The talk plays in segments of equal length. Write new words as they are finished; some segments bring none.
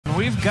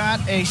We've got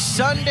a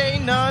Sunday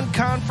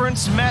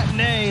non-conference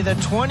matinee. The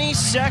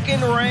 22nd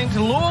ranked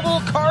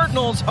Louisville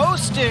Cardinals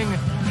hosting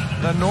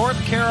the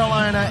North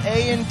Carolina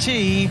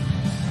A&T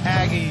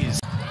Aggies.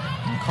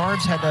 And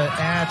Cards had to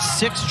add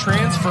 6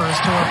 transfers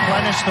to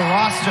replenish the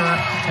roster,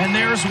 and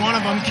there's one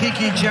of them,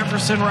 Kiki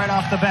Jefferson, right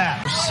off the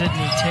bat.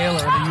 Sydney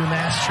Taylor, the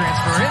UMass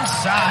transfer,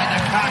 inside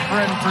to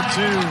Cochran for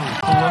 2.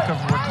 The look of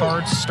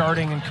Ricard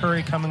starting and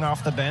Curry coming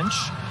off the bench.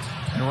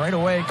 And right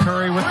away,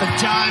 Curry with the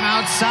dime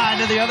outside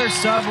to the other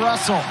sub,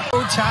 Russell.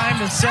 No time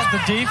to set the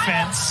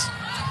defense.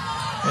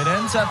 It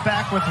ends up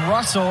back with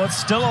Russell. It's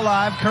still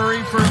alive.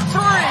 Curry for 3.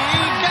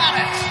 Got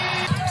it!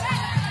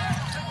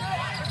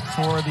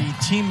 For the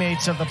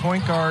teammates of the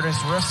point guard is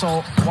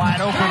Russell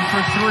wide open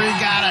for 3.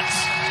 Got it!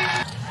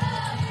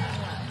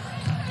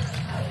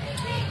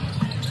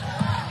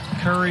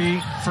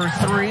 Curry for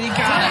 3.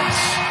 Got it!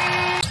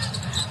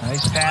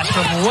 Nice pass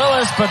from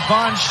Willis, but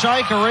Von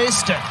Scheich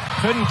erased it.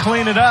 Couldn't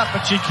clean it up,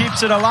 but she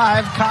keeps it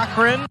alive.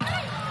 Cochran.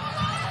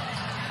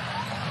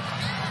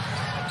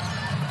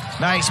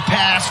 Nice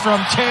pass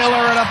from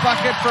Taylor and a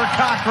bucket for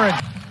Cochran.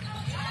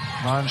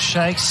 Von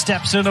Scheich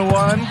steps into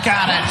one.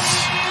 Got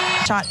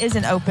it. Shot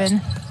isn't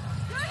open.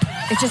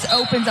 It just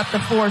opens up the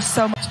floor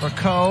so much. For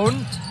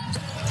Cone.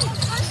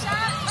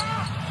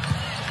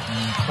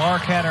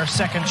 Clark had her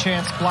second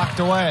chance blocked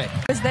away.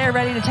 Was there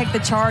ready to take the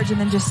charge and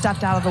then just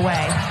stepped out of the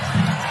way.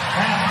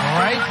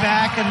 Right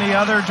back in the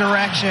other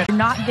direction.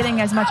 Not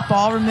getting as much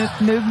ball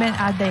movement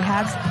as they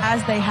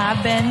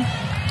have been.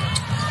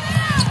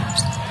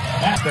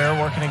 They're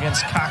working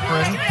against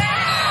Cochran.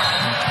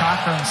 And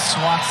Cochran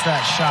swats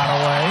that shot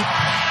away.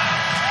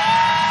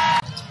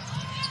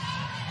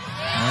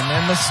 And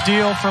then the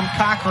steal from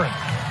Cochran.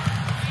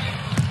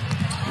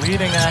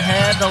 Leading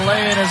ahead, the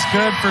lay-in is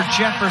good for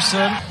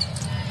Jefferson.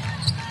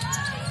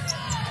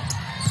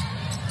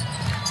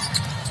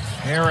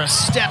 Harris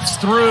steps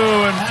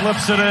through and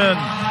flips it in.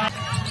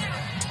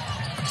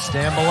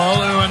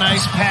 Stambololu, a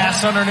nice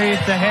pass underneath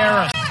to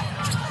Harris.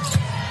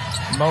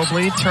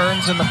 Mobley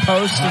turns in the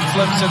post and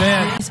flips it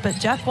in. But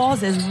Jeff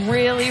Walls is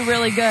really,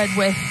 really good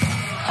with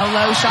a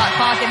low shot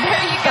clock, and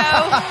there you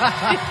go.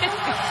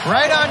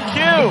 Right on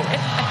cue.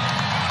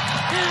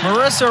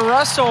 Marissa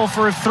Russell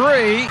for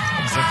 3.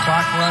 As the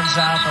clock runs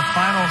out, the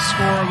final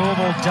score,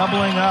 Louisville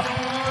doubling up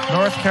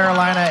North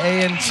Carolina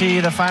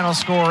A&T. The final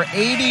score,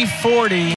 80-40.